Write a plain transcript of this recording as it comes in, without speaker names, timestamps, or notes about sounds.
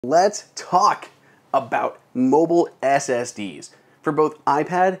Let's talk about mobile SSDs for both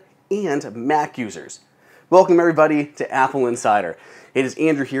iPad and Mac users. Welcome everybody to AppleInsider. It is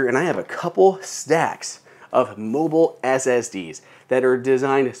Andrew here, and I have a couple stacks of mobile SSDs that are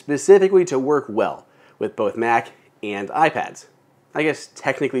designed specifically to work well with both Mac and iPads. I guess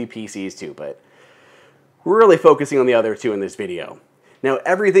technically PCs too, but we're really focusing on the other two in this video. Now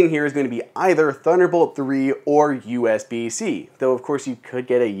everything here is going to be either Thunderbolt 3 or USB-C, though of course you could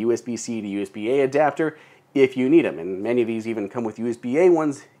get a USB-C to USB-A adapter if you need them, and many of these even come with USB-A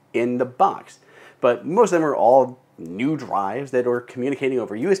ones in the box. But most of them are all new drives that are communicating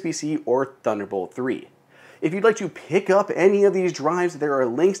over USB-C or Thunderbolt 3. If you'd like to pick up any of these drives, there are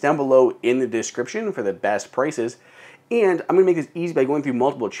links down below in the description for the best prices. And I'm going to make this easy by going through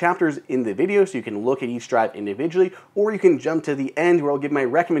multiple chapters in the video so you can look at each drive individually, or you can jump to the end where I'll give my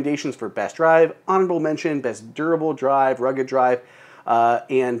recommendations for best drive, honorable mention, best durable drive, rugged drive,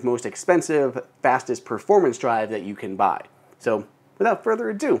 and most expensive, fastest performance drive that you can buy. So without further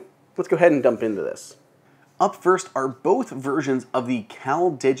ado, let's go ahead and jump into this. Up first are both versions of the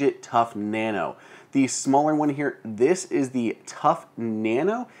CalDigit Tuff Nano. The smaller one here, this is the Tuff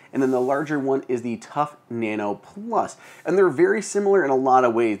Nano, and then the larger one is the Tuff Nano Plus. And they're very similar in a lot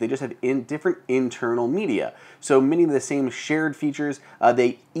of ways. They just have different internal media. So many of the same shared features.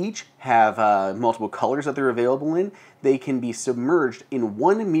 They each have multiple colors that they're available in. They can be submerged in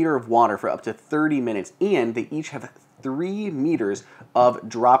 1 meter of water for up to 30 minutes, and they each have 3 meters of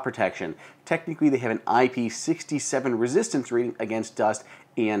drop protection. Technically, they have an IP67 resistance rating against dust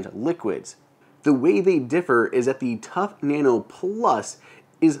and liquids. The way they differ is that the Tuff Nano Plus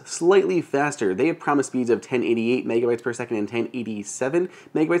is slightly faster. They have promised speeds of 1088 megabytes per second and 1087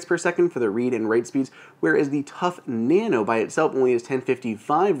 megabytes per second for the read and write speeds, whereas the Tuff Nano by itself only has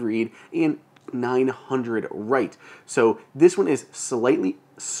 1055 read and 900 write. So this one is slightly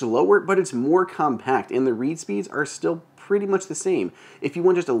slower, but it's more compact, and the read speeds are still pretty much the same. If you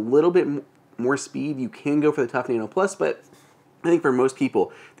want just a little bit more speed, you can go for the Tuff Nano Plus, but I think for most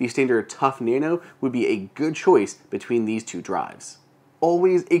people, the standard Tuff Nano would be a good choice between these two drives.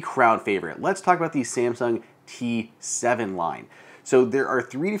 Always a crowd favorite. Let's talk about the Samsung T7 line. So there are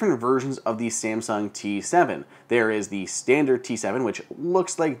 3 different versions of the Samsung T7. There is the standard T7, which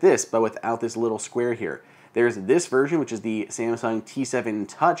looks like this, but without this little square here. There's this version, which is the Samsung T7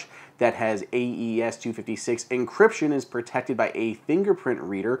 Touch, that has AES 256 encryption, is protected by a fingerprint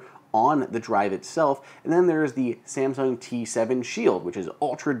reader on the drive itself. And then there's the Samsung T7 Shield, which is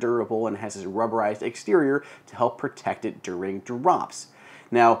ultra durable and has this rubberized exterior to help protect it during drops.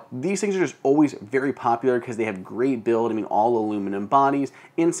 Now, these things are just always very popular because they have great build, I mean all aluminum bodies,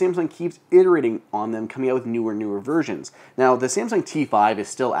 and Samsung keeps iterating on them, coming out with newer versions. Now, the Samsung T5 is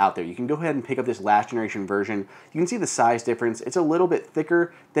still out there. You can go ahead and pick up this last generation version. You can see the size difference. It's a little bit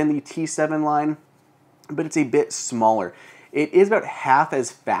thicker than the T7 line, but it's a bit smaller. It is about half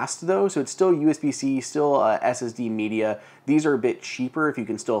as fast though, so it's still USB-C, still SSD media. These are a bit cheaper if you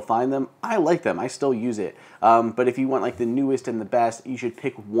can still find them. I like them, I still use it. But if you want like the newest and the best, you should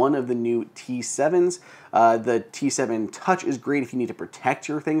pick one of the new T7s. The T7 Touch is great if you need to protect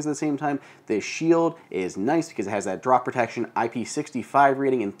your things at the same time. The Shield is nice because it has that drop protection, IP65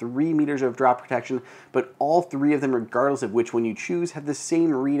 rating, and 3 meters of drop protection. But all 3 of them, regardless of which one you choose, have the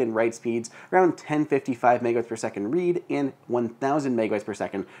same read and write speeds, around 1055 megabytes per second read and 1000 megabytes per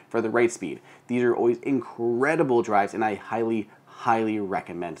second for the write speed. These are always incredible drives, and I highly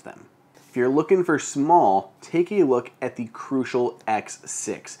recommend them. If you're looking for small, take a look at the Crucial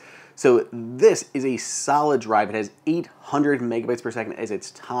X6. So this is a solid drive. It has 800 megabytes per second as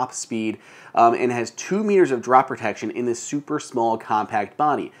its top speed, and has 2 meters of drop protection in this super small compact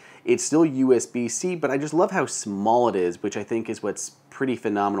body. It's still USB-C, but I just love how small it is, which I think is what's pretty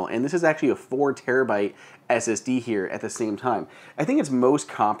phenomenal. And this is actually a 4 terabyte SSD here at the same time. I think it's most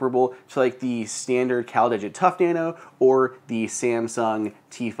comparable to like the standard CalDigit Tuff Nano or the Samsung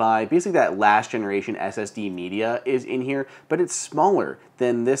T5. Basically that last generation SSD media is in here, but it's smaller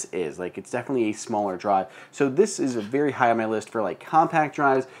than this is. Like, it's definitely a smaller drive. So this is very high on my list for like compact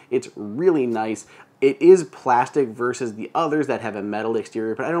drives. It's really nice. It is plastic versus the others that have a metal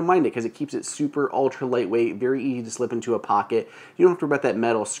exterior, but I don't mind it because it keeps it super ultra lightweight, very easy to slip into a pocket. You don't have to worry about that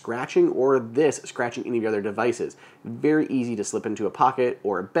metal scratching or this scratching any of your other devices. Very easy to slip into a pocket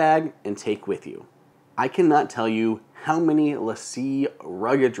or a bag and take with you. I cannot tell you how many LaCie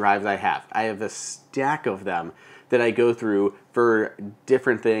Rugged drives I have. I have a stack of them that I go through for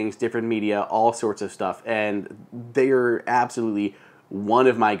different things, different media, all sorts of stuff, and they are absolutely one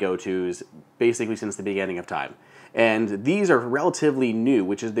of my go-tos basically since the beginning of time. And these are relatively new,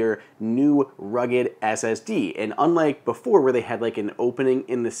 which is their new rugged SSD. And unlike before where they had like an opening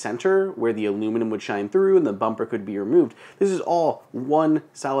in the center where the aluminum would shine through and the bumper could be removed, this is all one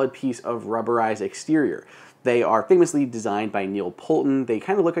solid piece of rubberized exterior. They are famously designed by Neil Poulton. They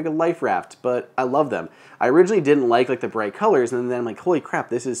kind of look like a life raft, but I love them. I originally didn't like the bright colors, and then I'm like, holy crap,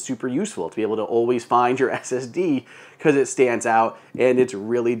 this is super useful to be able to always find your SSD because it stands out and it's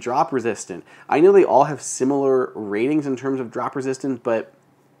really drop resistant. I know they all have similar ratings in terms of drop resistance, but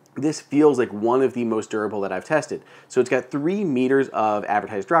this feels like one of the most durable that I've tested. So it's got 3 meters of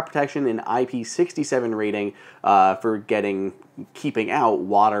advertised drop protection, an IP67 rating for keeping out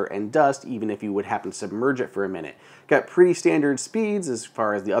water and dust, even if you would happen to submerge it for a minute. Got pretty standard speeds as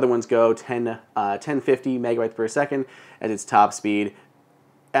far as the other ones go, 1050 megabytes per second at its top speed.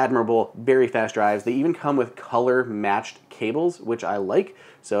 Admirable, very fast drives. They even come with color matched cables, which I like.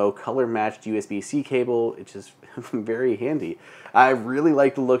 So color matched USB-C cable, it's just very handy. I really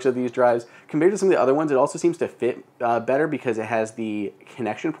like the looks of these drives. Compared to some of the other ones, it also seems to fit better because it has the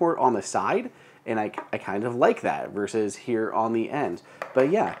connection port on the side, and I kind of like that versus here on the end. But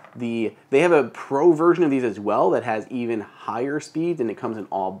yeah, they have a pro version of these as well that has even higher speeds, and it comes in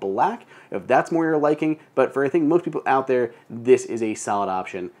all black, if that's more your liking. But for I think most people out there, this is a solid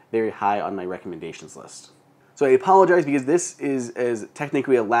option, very high on my recommendations list. So I apologize because this is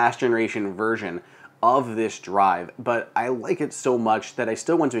technically a last generation version of this drive, but I like it so much that I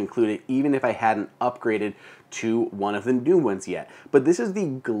still want to include it even if I hadn't upgraded to one of the new ones yet. But this is the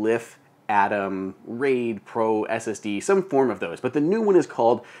Glyph Atom RAID Pro SSD, some form of those, but the new one is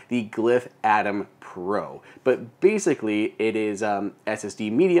called the Glyph Atom Pro. But basically it is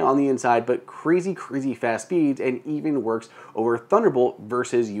SSD media on the inside, but crazy fast speeds, and even works over Thunderbolt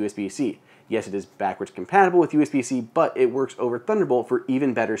versus USB-C. Yes, it is backwards compatible with USB-C, but it works over Thunderbolt for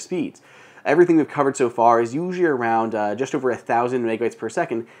even better speeds. Everything we've covered so far is usually around just over 1,000 megabytes per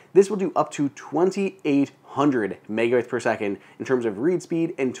second. This will do up to 2,800 megabytes per second in terms of read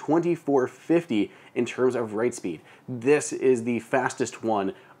speed and 2,450 in terms of write speed. This is the fastest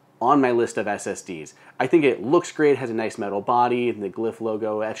one on my list of SSDs. I think it looks great, has a nice metal body, and the Glyph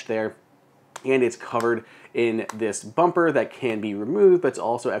logo etched there. And it's covered in this bumper that can be removed, but it's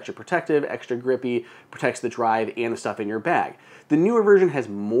also extra protective, extra grippy, protects the drive and the stuff in your bag. The newer version has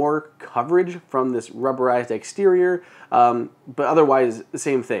more coverage from this rubberized exterior, but otherwise the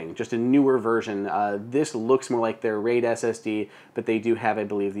same thing, just a newer version. This looks more like their RAID SSD, but they do have, I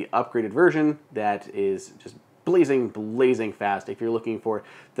believe, the upgraded version that is just blazing fast if you're looking for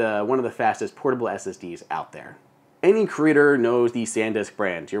one of the fastest portable SSDs out there. Any creator knows the Sandisk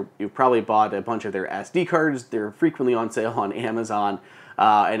brand. You've probably bought a bunch of their SD cards. They're frequently on sale on Amazon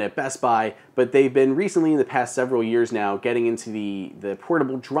and at Best Buy, but they've been recently, in the past several years now, getting into the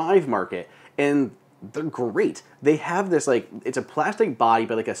portable drive market, and they're great. They have this, it's a plastic body,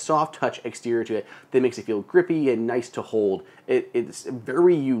 but like a soft touch exterior to it that makes it feel grippy and nice to hold. It's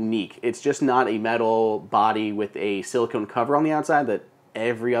very unique. It's just not a metal body with a silicone cover on the outside that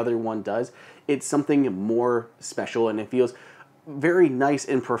every other one does. It's something more special, and it feels very nice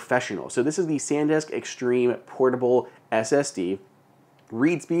and professional. So this is the Sandisk Extreme Portable SSD.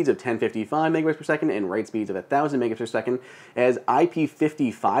 Read speeds of 1055 megabytes per second and write speeds of 1,000 megabytes per second. It has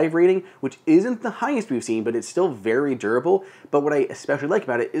IP55 rating, which isn't the highest we've seen, but it's still very durable. But what I especially like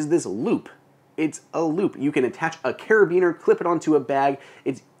about it is this loop. It's a loop. You can attach a carabiner, clip it onto a bag.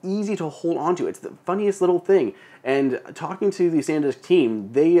 It's easy to hold onto. It's the funniest little thing. And talking to the Sandisk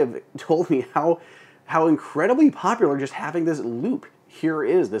team, they have told me how incredibly popular just having this loop here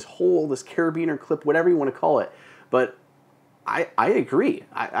is, this carabiner clip, whatever you want to call it. But I agree.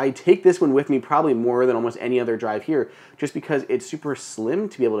 I take this one with me probably more than almost any other drive here, just because it's super slim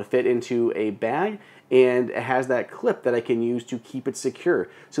to be able to fit into a bag, and it has that clip that I can use to keep it secure.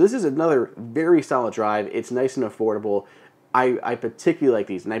 So this is another very solid drive. It's nice and affordable. I particularly like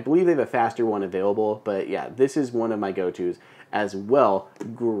these, and I believe they have a faster one available, but yeah, this is one of my go-tos as well.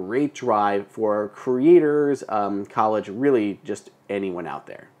 Great drive for creators, college, really just anyone out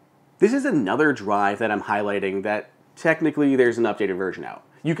there. This is another drive that I'm highlighting that technically there's an updated version out.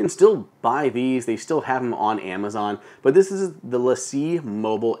 You can still buy these, they still have them on Amazon, but this is the LaCie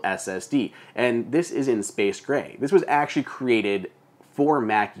Mobile SSD, and this is in space gray. This was actually created for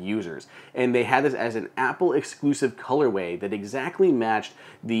Mac users, and they had this as an Apple exclusive colorway that exactly matched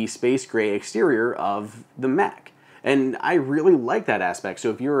the space gray exterior of the Mac. And I really like that aspect,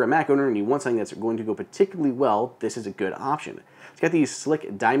 so if you're a Mac owner and you want something that's going to go particularly well, this is a good option. It's got these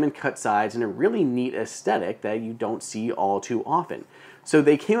slick diamond cut sides and a really neat aesthetic that you don't see all too often. So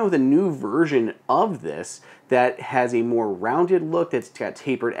they came out with a new version of this that has a more rounded look, that's got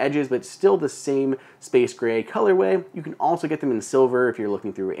tapered edges, but still the same space gray colorway. You can also get them in silver if you're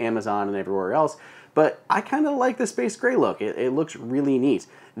looking through Amazon and everywhere else, but I kind of like the space gray look. It looks really neat.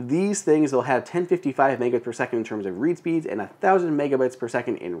 These things, they'll have 1055 megabits per second in terms of read speeds and 1000 megabytes per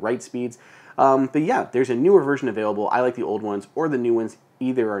second in write speeds. But yeah, there's a newer version available. I like the old ones or the new ones.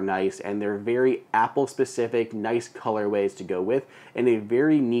 Either are nice, and they're very Apple-specific, nice colorways to go with, and a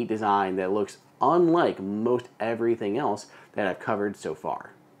very neat design that looks unlike most everything else that I've covered so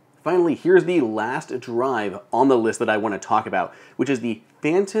far. Finally, here's the last drive on the list that I want to talk about, which is the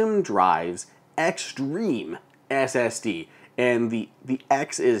Fantom Drives Extreme SSD. And the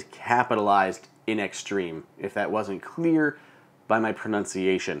X is capitalized in extreme, if that wasn't clear by my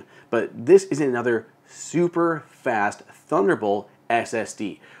pronunciation. But this is another super fast Thunderbolt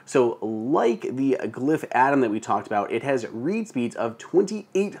SSD. So like the Glyph Atom that we talked about, it has read speeds of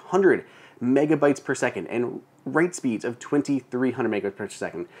 2800 megabytes per second and write speeds of 2300 megabytes per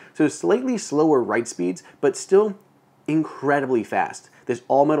second. So slightly slower write speeds, but still incredibly fast. This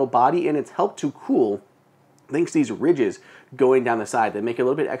all-metal body, and it's helped to cool thanks to these ridges going down the side that make it a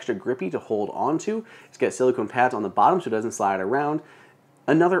little bit extra grippy to hold onto. It's got silicone pads on the bottom so it doesn't slide around.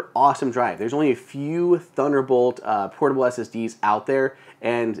 Another awesome drive. There's only a few Thunderbolt portable SSDs out there,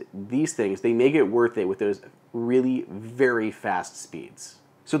 and these things, they make it worth it with those really very fast speeds.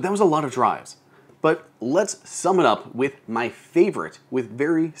 So that was a lot of drives, but let's sum it up with my favorite with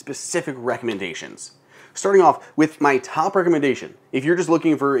very specific recommendations. Starting off with my top recommendation. If you're just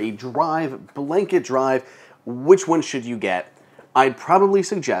looking for a drive, blanket drive, which one should you get? I'd probably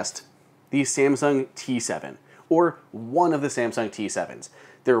suggest the Samsung T7. Or one of the Samsung T7s.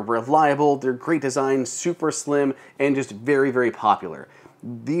 They're reliable, they're great design, super slim, and just very, very popular.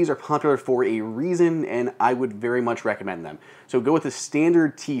 These are popular for a reason, and I would very much recommend them. So go with the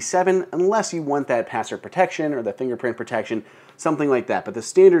standard T7, unless you want that password protection or the fingerprint protection, something like that. But the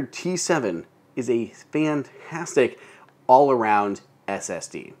standard T7 is a fantastic all-around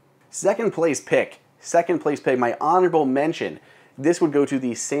SSD. Second place pick, my honorable mention. This would go to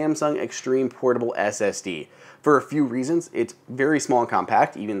the Samsung Extreme Portable SSD. For a few reasons. It's very small and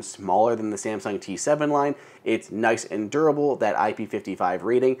compact, even smaller than the Samsung T7 line. It's nice and durable, that IP55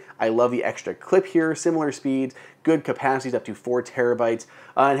 rating. I love the extra clip here, similar speeds, good capacities up to 4 terabytes,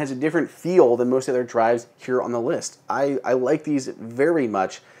 and has a different feel than most other drives here on the list. I like these very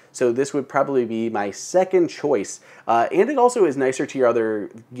much, so this would probably be my second choice. And it also is nicer to your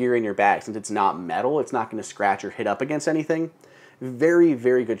other gear in your bag, since it's not metal, it's not going to scratch or hit up against anything. Very,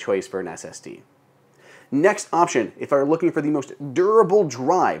 very good choice for an SSD. Next option, if you're looking for the most durable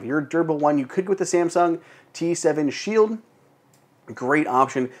drive, your durable one, you could go with the Samsung T7 Shield. Great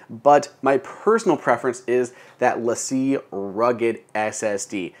option, but my personal preference is that LaCie Rugged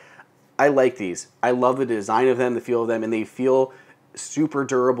SSD. I like these. I love the design of them, the feel of them, and they feel super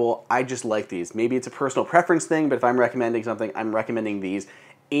durable. I just like these. Maybe it's a personal preference thing, but if I'm recommending something, I'm recommending these.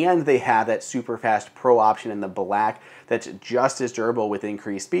 And they have that super fast Pro option in the black that's just as durable with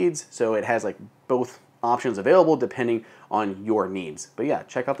increased speeds, so it has like both options available depending on your needs. But yeah,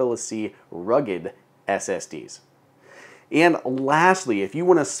 check out the LaCie Rugged SSDs. And lastly, if you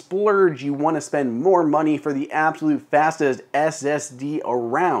want to splurge, you want to spend more money for the absolute fastest SSD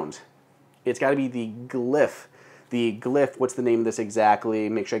around, it's got to be the Glyph. The Glyph, what's the name of this exactly?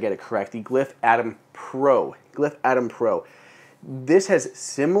 Make sure I get it correct. The Glyph Atom Pro. Glyph Atom Pro. This has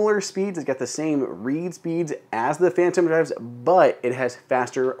similar speeds, it's got the same read speeds as the Fantom Drives, but it has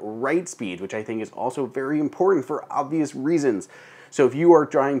faster write speeds, which I think is also very important for obvious reasons. So if you are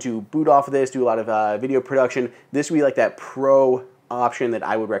trying to boot off of this, do a lot of video production, this would be like that Pro option that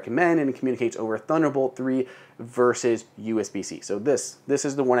I would recommend, and it communicates over Thunderbolt 3 versus USB-C. So this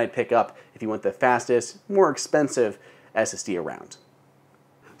is the one I'd pick up if you want the fastest, more expensive SSD around.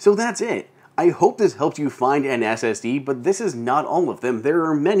 So that's it. I hope this helped you find an SSD, but this is not all of them. There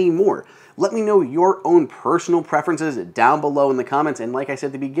are many more. Let me know your own personal preferences down below in the comments, and like I said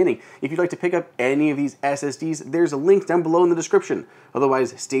at the beginning, if you'd like to pick up any of these SSDs, there's a link down below in the description.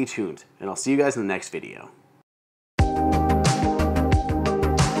 Otherwise, stay tuned, and I'll see you guys in the next video.